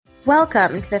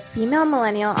Welcome to the Female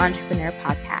Millennial Entrepreneur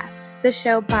Podcast, the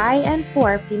show by and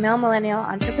for female millennial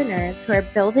entrepreneurs who are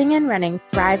building and running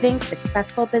thriving,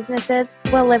 successful businesses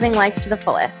while living life to the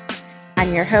fullest.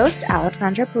 I'm your host,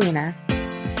 Alessandra Polina.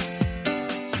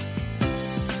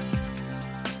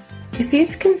 If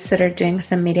you've considered doing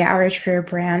some media outreach for your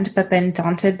brand, but been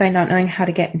daunted by not knowing how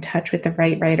to get in touch with the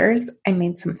right writers, I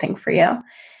made something for you.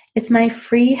 It's my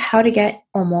free How to Get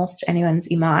Almost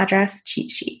Anyone's Email Address cheat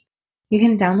sheet. You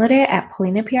can download it at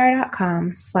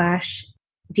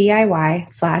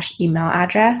polinapr.com/DIY/email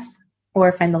address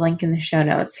or find the link in the show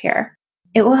notes here.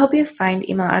 It will help you find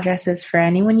email addresses for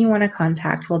anyone you want to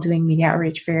contact while doing media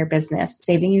outreach for your business,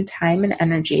 saving you time and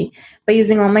energy by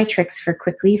using all my tricks for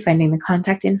quickly finding the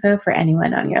contact info for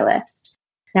anyone on your list.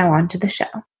 Now on to the show.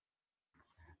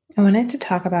 I wanted to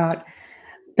talk about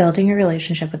building a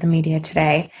relationship with the media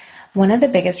today. One of the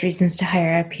biggest reasons to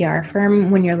hire a PR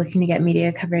firm when you're looking to get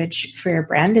media coverage for your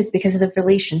brand is because of the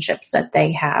relationships that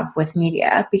they have with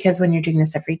media. Because when you're doing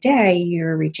this every day,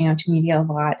 you're reaching out to media a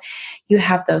lot. You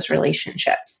have those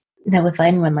relationships. Now with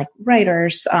anyone like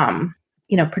writers,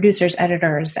 producers,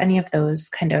 editors, any of those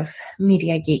kind of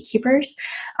media gatekeepers,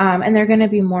 and they're going to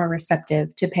be more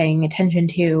receptive to paying attention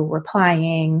to,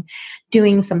 replying,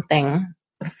 doing something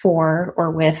for or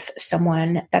with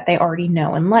someone that they already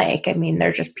know and like. I mean,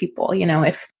 they're just people.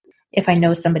 If I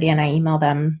know somebody and I email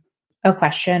them a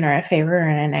question or a favor or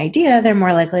an idea, they're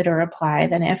more likely to reply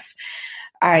than if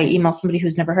I email somebody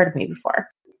who's never heard of me before.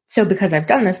 So because I've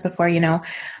done this before,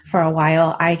 for a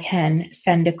while, I can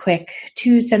send a quick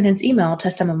 2-sentence email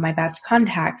to some of my best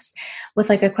contacts with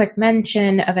like a quick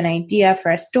mention of an idea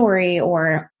for a story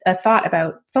or a thought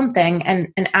about something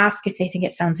and ask if they think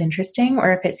it sounds interesting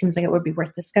or if it seems like it would be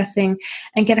worth discussing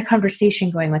and get a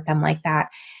conversation going with them like that.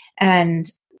 And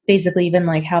basically even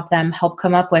like help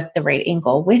come up with the right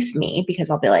angle with me, because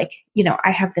I'll be like,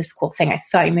 I have this cool thing I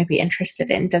thought you might be interested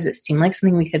in. Does it seem like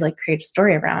something we could like create a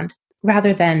story around?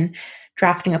 Rather than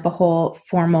drafting up a whole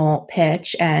formal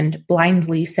pitch and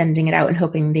blindly sending it out and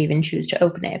hoping they even choose to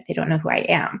open it if they don't know who I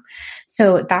am.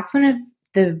 So that's one of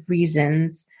the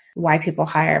reasons why people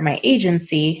hire my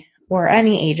agency or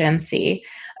any agency,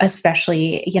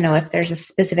 especially, if there's a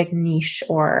specific niche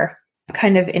or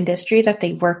kind of industry that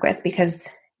they work with, because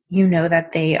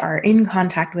that they are in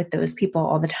contact with those people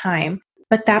all the time.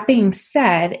 But that being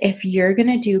said, if you're going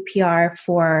to do PR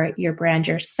for your brand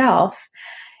yourself,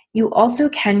 you also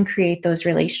can create those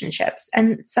relationships,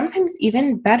 and sometimes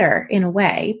even better in a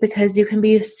way, because you can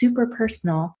be super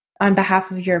personal on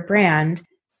behalf of your brand.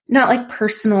 Not like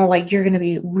personal, like you're going to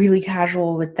be really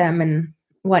casual with them and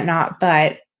whatnot,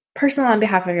 but personal on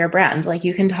behalf of your brand. Like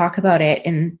you can talk about it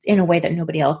in a way that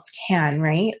nobody else can,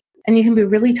 right? And you can be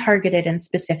really targeted and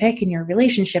specific in your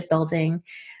relationship building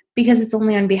because it's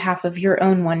only on behalf of your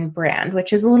own one brand,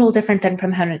 which is a little different than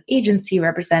from how an agency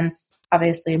represents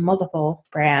obviously multiple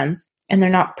brands, and they're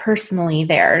not personally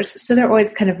theirs. So they're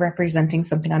always kind of representing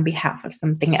something on behalf of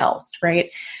something else,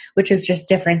 right? Which is just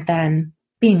different than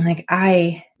being like,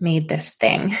 I made this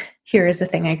thing. Here is the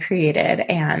thing I created.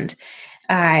 And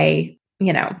I,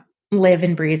 live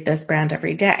and breathe this brand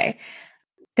every day.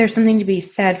 There's something to be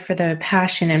said for the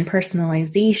passion and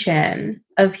personalization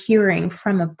of hearing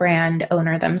from a brand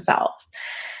owner themselves.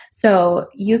 So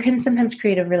you can sometimes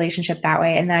create a relationship that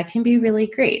way, and that can be really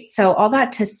great. So all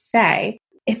that to say,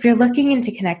 if you're looking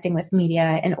into connecting with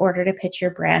media in order to pitch your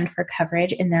brand for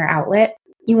coverage in their outlet,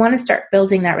 you want to start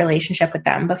building that relationship with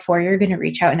them before you're going to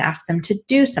reach out and ask them to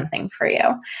do something for you.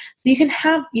 So you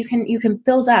can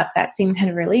build up that same kind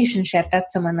of relationship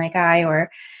that someone like I or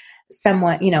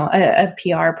someone, a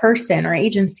PR person or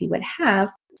agency would have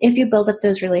if you build up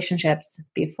those relationships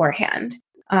beforehand.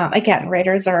 Again,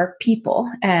 writers are people,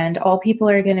 and all people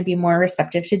are going to be more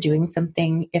receptive to doing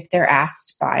something if they're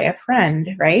asked by a friend,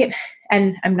 right?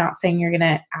 And I'm not saying you're going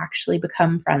to actually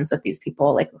become friends with these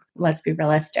people. Like, let's be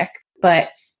realistic. But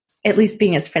at least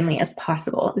being as friendly as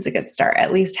possible is a good start.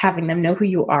 At least having them know who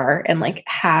you are and like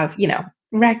have,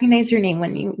 recognize your name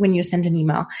when you send an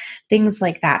email, things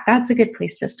like that. That's a good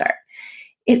place to start.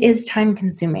 It is time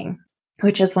consuming,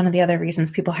 which is one of the other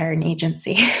reasons people hire an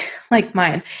agency like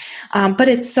mine. But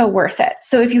it's so worth it.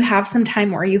 So if you have some time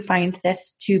where you find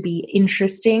this to be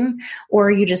interesting,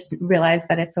 or you just realize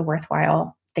that it's a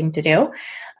worthwhile thing to do,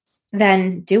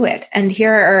 then do it. And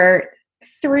here are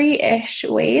 3-ish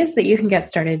ways that you can get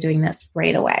started doing this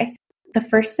right away. The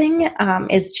first thing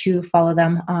is to follow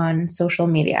them on social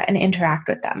media and interact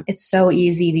with them. It's so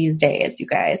easy these days, you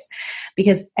guys,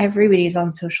 because everybody's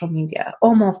on social media,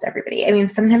 almost everybody. I mean,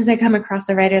 sometimes I come across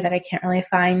a writer that I can't really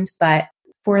find, but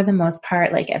for the most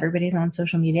part, like everybody's on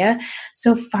social media.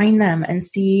 So find them and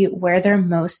see where they're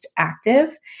most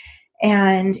active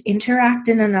and interact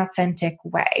in an authentic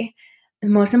way. The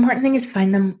most important thing is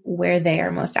find them where they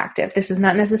are most active. This is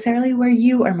not necessarily where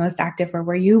you are most active or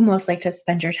where you most like to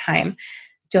spend your time.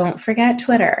 Don't forget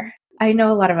Twitter. I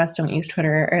know a lot of us don't use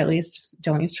Twitter, or at least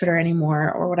don't use Twitter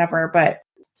anymore or whatever, but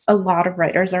a lot of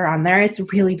writers are on there.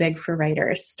 It's really big for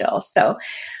writers still. So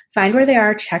find where they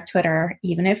are, check Twitter.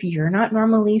 Even if you're not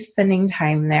normally spending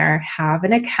time there, have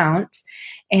an account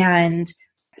and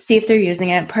see if they're using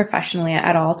it professionally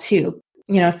at all too.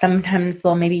 Sometimes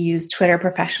they'll maybe use Twitter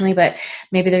professionally, but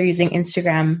maybe they're using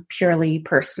Instagram purely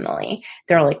personally.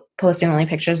 They're like posting only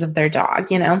pictures of their dog,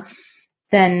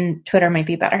 then Twitter might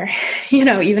be better.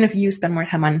 Even if you spend more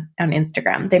time on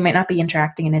Instagram, they might not be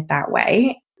interacting in it that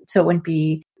way. So it wouldn't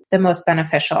be the most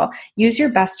beneficial. Use your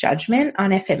best judgment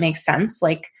on if it makes sense.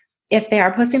 Like if they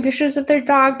are posting pictures of their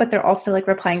dog, but they're also like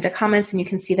replying to comments and you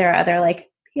can see there are other like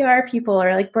PR people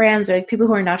or like brands or like people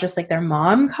who are not just like their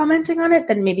mom commenting on it,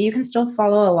 then maybe you can still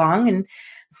follow along and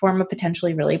form a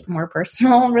potentially really more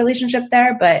personal relationship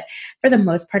there. But for the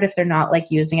most part, if they're not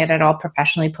like using it at all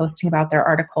professionally, posting about their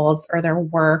articles or their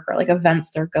work or like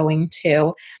events they're going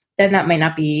to, then that might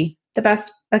not be the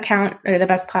best account or the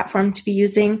best platform to be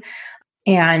using.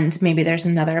 And maybe there's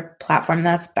another platform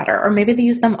that's better, or maybe they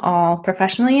use them all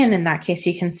professionally. And in that case,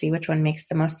 you can see which one makes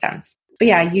the most sense. But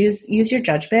yeah, use your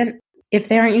judgment. If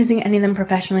they aren't using any of them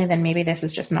professionally, then maybe this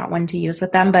is just not one to use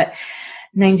with them. But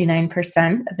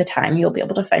 99% of the time, you'll be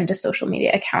able to find a social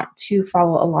media account to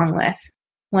follow along with.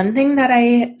 One thing that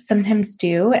I sometimes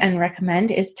do and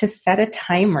recommend is to set a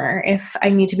timer if I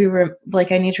need to be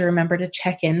I need to remember to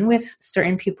check in with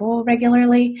certain people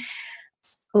regularly,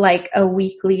 like a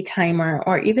weekly timer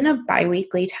or even a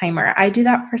bi-weekly timer. I do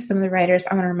that for some of the writers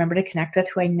I want to remember to connect with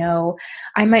who I know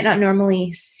I might not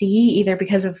normally see, either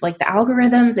because of like the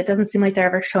algorithms. It doesn't seem like they're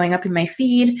ever showing up in my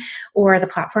feed, or the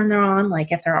platform they're on,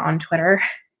 like if they're on Twitter.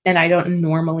 And I don't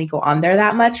normally go on there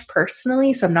that much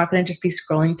personally, so I'm not going to just be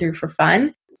scrolling through for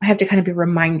fun. I have to kind of be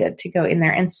reminded to go in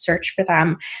there and search for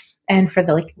them and for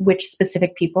the like which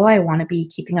specific people I want to be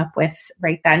keeping up with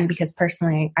right then, because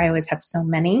personally I always have so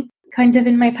many kind of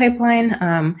in my pipeline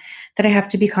that I have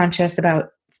to be conscious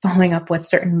about following up with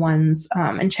certain ones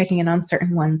and checking in on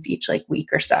certain ones each like week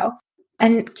or so.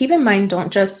 And keep in mind,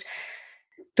 don't just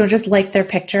like their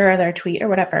picture or their tweet or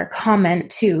whatever,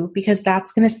 comment too, because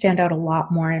that's going to stand out a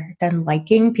lot more than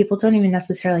liking. People don't even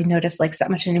necessarily notice likes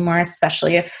that much anymore,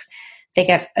 especially if they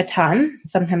get a ton.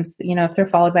 Sometimes, if they're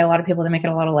followed by a lot of people that make it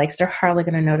a lot of likes, they're hardly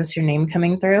going to notice your name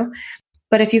coming through.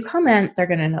 But if you comment, they're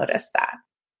going to notice that.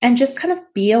 And just kind of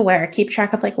be aware, keep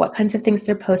track of like what kinds of things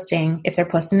they're posting. If they're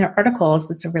posting their articles,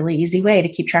 that's a really easy way to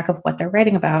keep track of what they're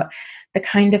writing about, the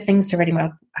kind of things they're writing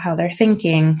about, how they're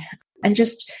thinking, and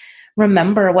just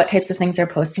remember what types of things they're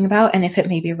posting about and if it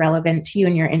may be relevant to you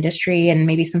in your industry and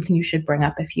maybe something you should bring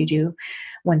up if you do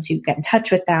once you get in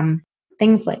touch with them,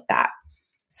 things like that.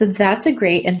 So that's a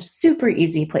great and super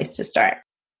easy place to start.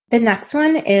 The next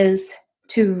one is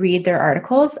to read their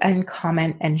articles and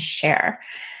comment and share.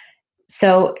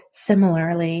 So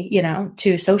similarly,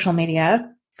 to social media,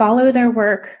 follow their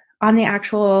work on the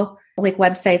actual like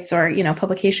websites or,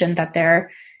 publication that they're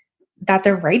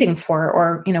writing for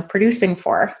or, producing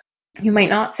for. You might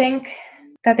not think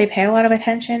that they pay a lot of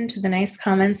attention to the nice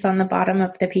comments on the bottom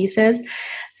of the pieces.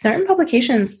 Certain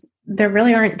publications, there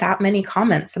really aren't that many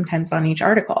comments sometimes on each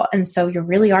article. And so you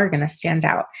really are going to stand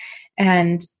out.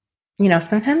 And,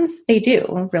 sometimes they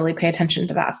do really pay attention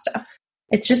to that stuff.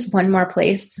 It's just one more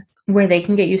place where they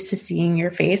can get used to seeing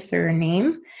your face or your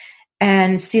name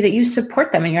and see that you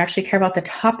support them and you actually care about the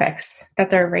topics that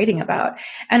they're writing about.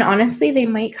 And honestly, they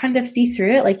might kind of see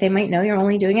through it. Like they might know you're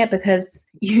only doing it because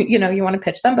you want to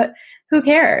pitch them, but who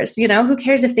cares? Who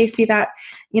cares if they see that,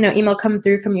 email come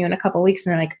through from you in a couple of weeks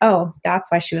and they're like, oh,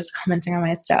 that's why she was commenting on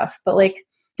my stuff. But like,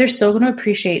 they're still going to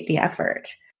appreciate the effort.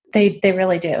 They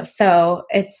really do. So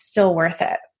it's still worth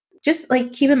it. Just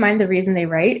like keep in mind the reason they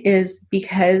write is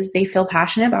because they feel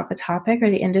passionate about the topic or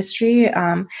the industry,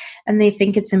 and they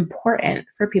think it's important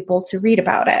for people to read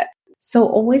about it. So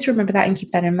always remember that and keep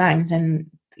that in mind.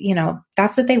 And,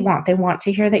 that's what they want. They want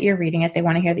to hear that you're reading it. They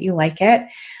want to hear that you like it.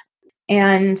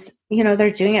 And,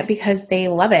 they're doing it because they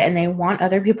love it and they want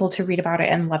other people to read about it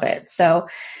and love it. So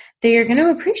they're going to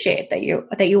appreciate that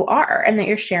you are and that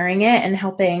you're sharing it and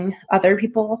helping other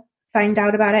people find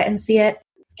out about it and see it.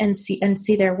 And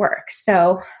see their work.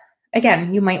 So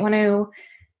again, you might want to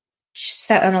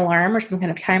set an alarm or some kind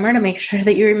of timer to make sure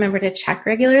that you remember to check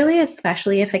regularly,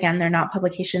 especially if, again, they're not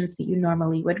publications that you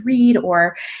normally would read,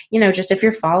 or, just if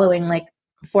you're following like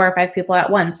 4 or 5 people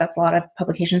at once, that's a lot of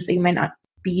publications that you might not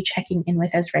be checking in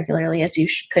with as regularly as you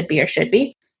could be or should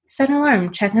be, set an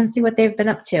alarm, check and see what they've been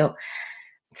up to.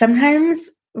 Sometimes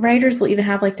writers will even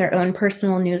have like their own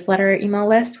personal newsletter email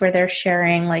list where they're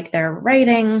sharing like their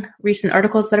writing, recent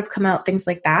articles that have come out, things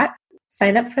like that.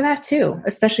 Sign up for that too,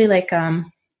 especially like, I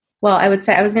was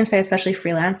going to say, especially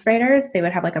freelance writers, they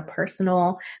would have like a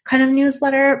personal kind of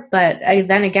newsletter. But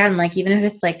then again, like even if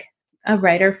it's like a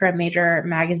writer for a major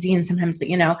magazine, sometimes,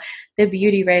 the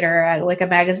beauty writer at like a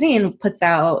magazine put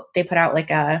out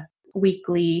like a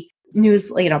weekly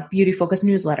beauty focused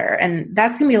newsletter. And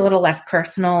that's going to be a little less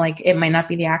personal. Like it might not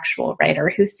be the actual writer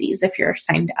who sees if you're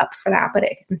signed up for that, but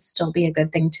it can still be a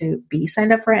good thing to be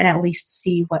signed up for it and at least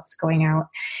see what's going out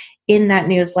in that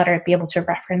newsletter, be able to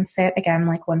reference it again,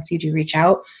 like once you do reach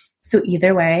out. So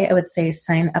either way, I would say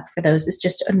sign up for those. It's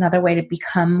just another way to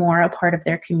become more a part of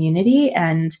their community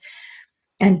and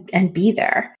be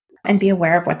there and be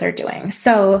aware of what they're doing.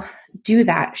 So do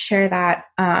that, share that,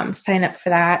 sign up for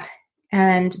that.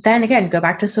 And then again, go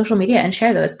back to social media and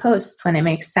share those posts when it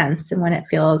makes sense and when it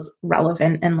feels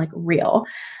relevant and like real.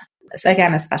 So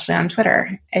again, especially on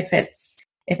Twitter, if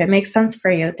it makes sense for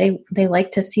you, they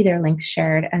like to see their links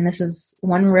shared. And this is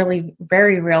one really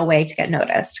very real way to get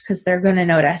noticed, because they're going to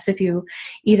notice if you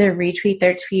either retweet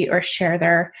their tweet or share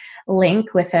their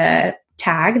link with a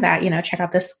tag that, check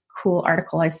out this cool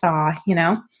article I saw,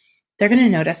 they're going to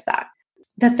notice that.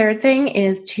 The third thing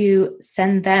is to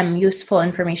send them useful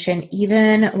information,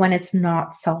 even when it's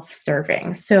not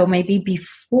self-serving. So maybe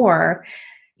before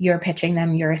you're pitching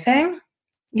them your thing,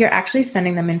 you're actually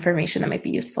sending them information that might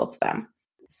be useful to them.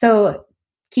 So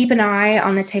keep an eye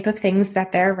on the type of things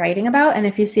that they're writing about. And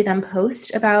if you see them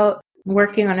post about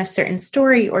working on a certain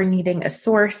story or needing a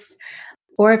source,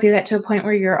 or if you get to a point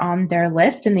where you're on their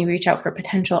list and they reach out for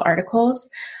potential articles,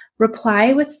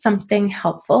 reply with something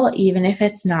helpful, even if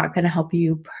it's not going to help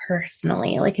you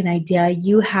personally, like an idea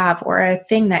you have or a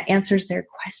thing that answers their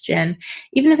question,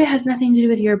 even if it has nothing to do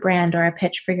with your brand or a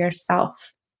pitch for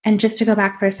yourself. And just to go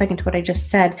back for a second to what I just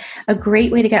said, a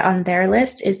great way to get on their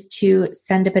list is to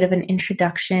send a bit of an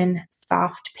introduction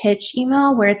soft pitch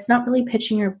email where it's not really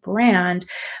pitching your brand,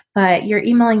 but you're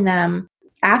emailing them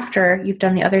after you've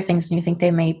done the other things and you think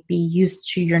they may be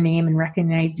used to your name and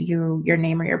recognize your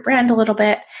name or your brand a little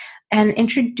bit, and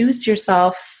introduce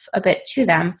yourself a bit to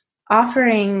them,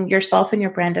 offering yourself and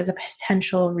your brand as a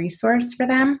potential resource for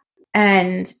them.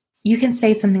 And you can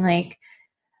say something like,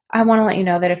 I want to let you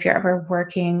know that if you're ever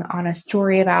working on a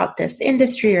story about this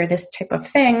industry or this type of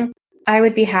thing, I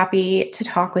would be happy to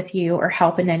talk with you or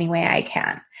help in any way I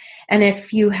can. And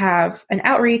if you have an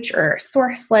outreach or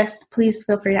source list, please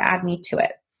feel free to add me to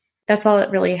it. That's all it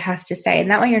really has to say.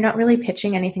 And that way you're not really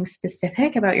pitching anything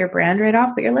specific about your brand right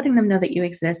off, but you're letting them know that you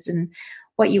exist and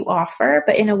what you offer,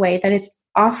 but in a way that it's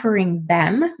offering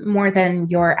them more than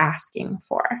you're asking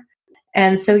for.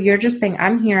 And so you're just saying,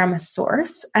 I'm here, I'm a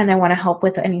source, and I want to help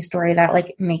with any story that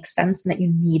like makes sense and that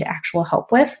you need actual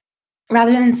help with,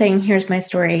 rather than saying, here's my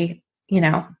story,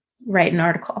 write an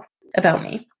article about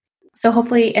me. So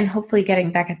hopefully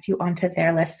getting that gets you onto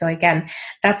their list. So again,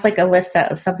 that's like a list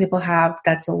that some people have.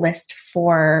 That's a list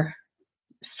for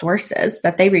sources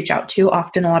that they reach out to.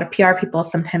 Often a lot of PR people,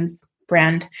 sometimes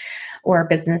brand or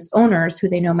business owners who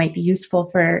they know might be useful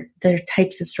for the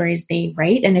types of stories they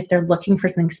write. And if they're looking for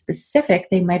something specific,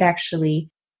 they might actually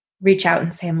reach out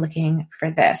and say, I'm looking for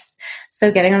this.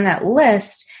 So getting on that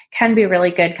list can be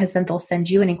really good because then they'll send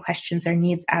you any questions or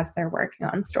needs as they're working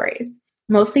on stories.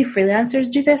 Mostly freelancers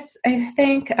do this, I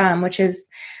think, which is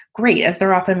great as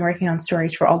they're often working on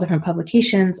stories for all different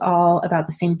publications, all about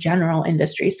the same general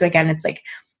industry. So again, it's like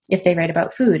if they write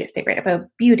about food, if they write about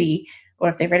beauty, or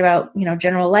if they write about,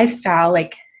 general lifestyle,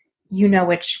 like,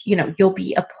 which, you'll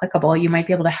be applicable. You might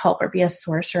be able to help or be a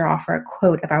source or offer a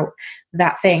quote about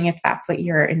that thing if that's what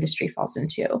your industry falls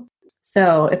into.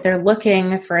 So if they're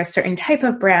looking for a certain type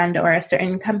of brand or a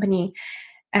certain company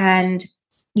and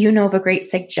of a great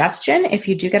suggestion, if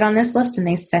you do get on this list and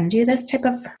they send you this type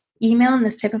of email and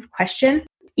this type of question,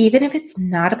 even if it's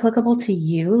not applicable to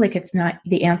you, like it's not,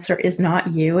 the answer is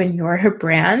not you and your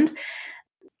brand,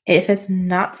 if it's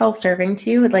not self-serving to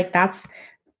you, like that's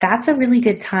a really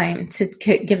good time to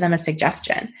give them a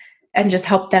suggestion and just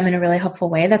help them in a really helpful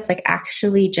way. That's like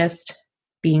actually just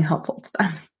being helpful to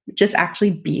them, just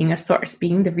actually being a source,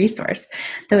 being the resource,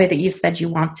 the way that you said you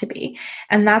want to be.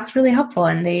 And that's really helpful.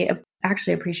 And they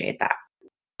actually appreciate that.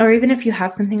 Or even if you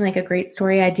have something like a great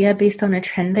story idea based on a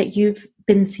trend that you've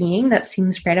been seeing that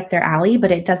seems right up their alley,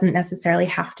 but it doesn't necessarily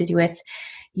have to do with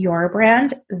your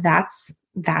brand,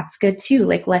 that's good too.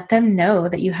 Like let them know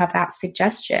that you have that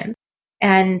suggestion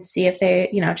and see if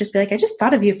they, just be like, I just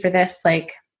thought of you for this.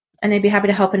 Like, And I'd be happy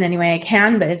to help in any way I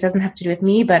can, but it doesn't have to do with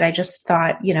me. But I just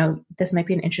thought, this might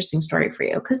be an interesting story for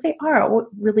you, because they are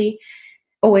really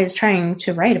always trying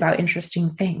to write about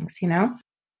interesting things,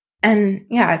 And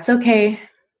yeah, it's okay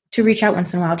to reach out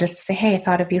once in a while just to say, hey, I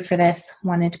thought of you for this,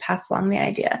 wanted to pass along the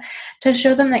idea, to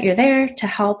show them that you're there to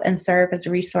help and serve as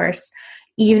a resource,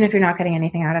 even if you're not getting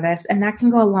anything out of this. And that can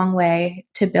go a long way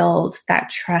to build that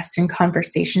trust and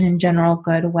conversation and general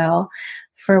goodwill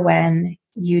for when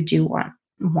you do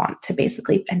want to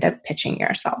basically end up pitching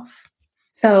yourself.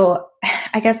 So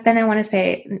I guess then I want to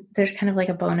say there's kind of like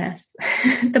a bonus.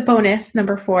 The bonus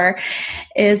number 4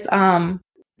 is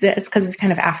it's because it's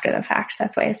kind of after the fact.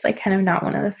 That's why it's like kind of not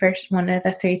one of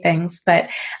the 3 things. But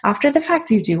after the fact,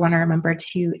 you do want to remember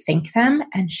to thank them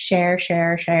and share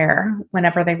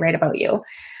whenever they write about you.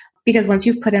 Because once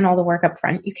you've put in all the work up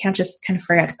front, you can't just kind of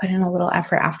forget to put in a little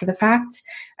effort after the fact.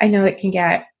 I know it can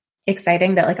get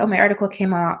exciting that like, oh, my article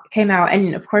came out.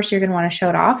 And of course you're going to want to show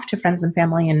it off to friends and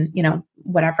family and,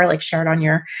 whatever, like share it on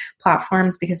your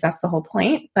platforms, because that's the whole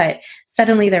point. But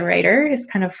suddenly the writer is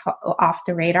kind of off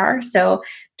the radar. So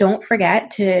don't forget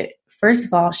to, first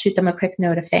of all, shoot them a quick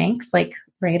note of thanks, like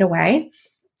right away,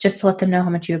 just to let them know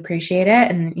how much you appreciate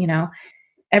it. And,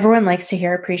 everyone likes to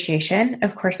hear appreciation.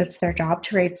 Of course, it's their job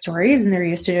to write stories and they're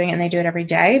used to doing it and they do it every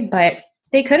day, but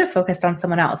they could have focused on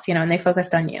someone else, and they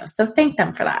focused on you. So thank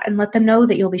them for that and let them know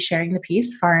that you'll be sharing the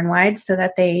piece far and wide, so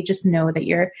that they just know that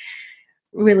you're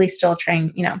really still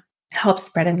trying, help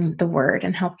spreading the word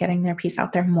and help getting their piece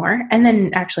out there more. And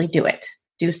then actually do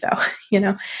so.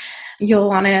 You'll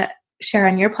want to share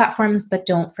on your platforms, but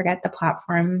don't forget the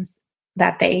platforms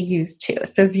that they use too.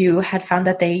 So if you had found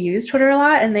that they use Twitter a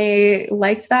lot and they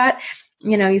liked that,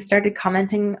 you started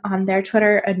commenting on their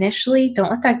Twitter initially,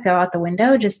 don't let that go out the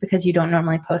window just because you don't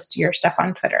normally post your stuff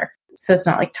on Twitter. So it's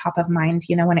not like top of mind,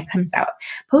 when it comes out.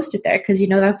 Post it there because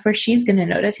that's where she's going to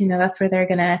notice, that's where they're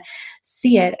going to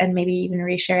see it and maybe even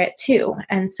reshare it too.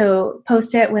 And so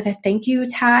post it with a thank you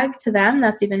tag to them.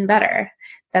 That's even better.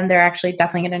 Then they're actually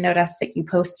definitely going to notice that you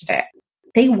posted it.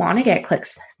 They want to get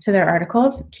clicks to their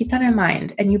articles. Keep that in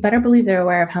mind. And you better believe they're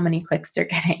aware of how many clicks they're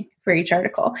getting for each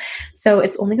article. So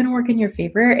it's only going to work in your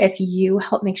favor if you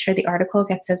help make sure the article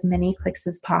gets as many clicks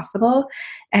as possible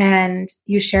and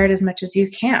you share it as much as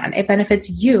you can. It benefits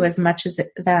you as much as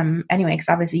them anyway, because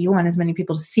obviously you want as many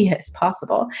people to see it as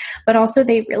possible. But also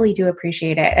they really do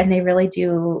appreciate it and they really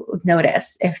do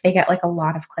notice if they get like a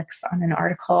lot of clicks on an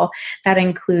article that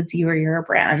includes you or your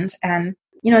brand. And,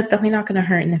 it's definitely not going to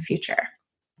hurt in the future.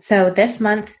 So this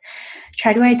month,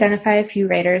 try to identify a few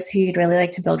writers who you'd really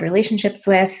like to build relationships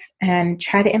with and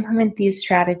try to implement these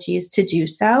strategies to do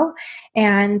so.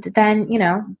 And then,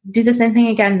 do the same thing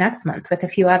again next month with a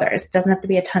few others. It doesn't have to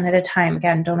be a ton at a time.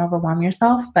 Again, don't overwhelm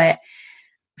yourself, but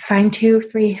find 2,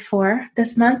 3, 4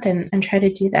 this month and try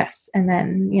to do this. And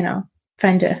then,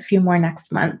 find a few more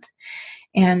next month.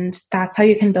 And that's how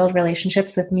you can build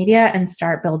relationships with media and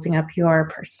start building up your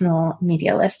personal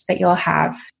media list that you'll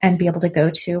have and be able to go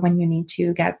to when you need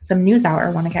to get some news out or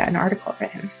want to get an article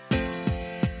written.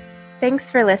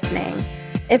 Thanks for listening.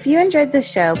 If you enjoyed the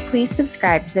show, please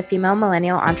subscribe to the Female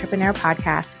Millennial Entrepreneur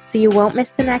Podcast so you won't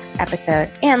miss the next episode,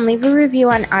 and leave a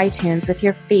review on iTunes with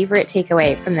your favorite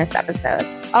takeaway from this episode.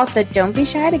 Also, don't be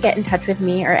shy to get in touch with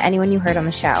me or anyone you heard on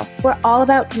the show. We're all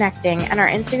about connecting, and our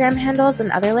Instagram handles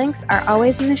and other links are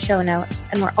always in the show notes,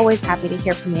 and we're always happy to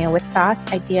hear from you with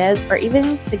thoughts, ideas, or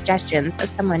even suggestions of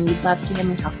someone you'd love to hear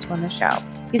me talk to on the show.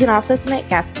 You can also submit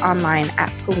guests online at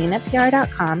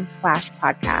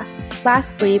PaulinaPR.com/podcast.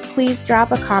 Lastly, please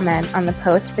drop a comment on the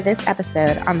post for this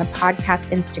episode on the podcast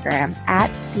Instagram at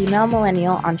Female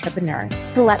Millennial Entrepreneurs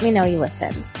to let me know you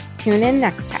listened. Tune in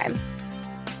next time.